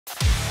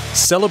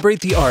Celebrate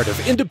the art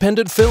of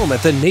independent film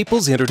at the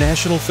Naples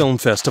International Film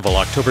Festival,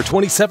 October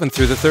 27th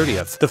through the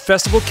 30th. The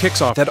festival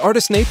kicks off at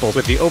Artist Naples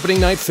with the opening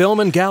night film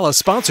and gala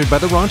sponsored by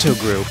the Ronto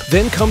Group.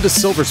 Then come to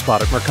Silver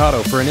Spot at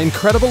Mercado for an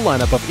incredible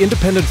lineup of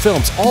independent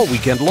films all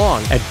weekend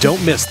long. And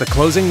don't miss the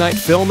closing night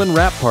film and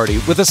rap party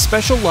with a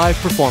special live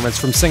performance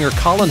from singer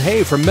Colin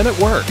Hay from Men at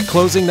Work.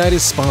 Closing night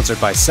is sponsored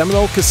by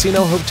Seminole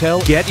Casino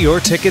Hotel. Get your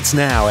tickets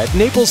now at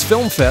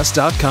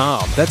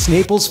naplesfilmfest.com. That's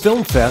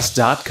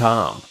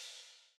naplesfilmfest.com.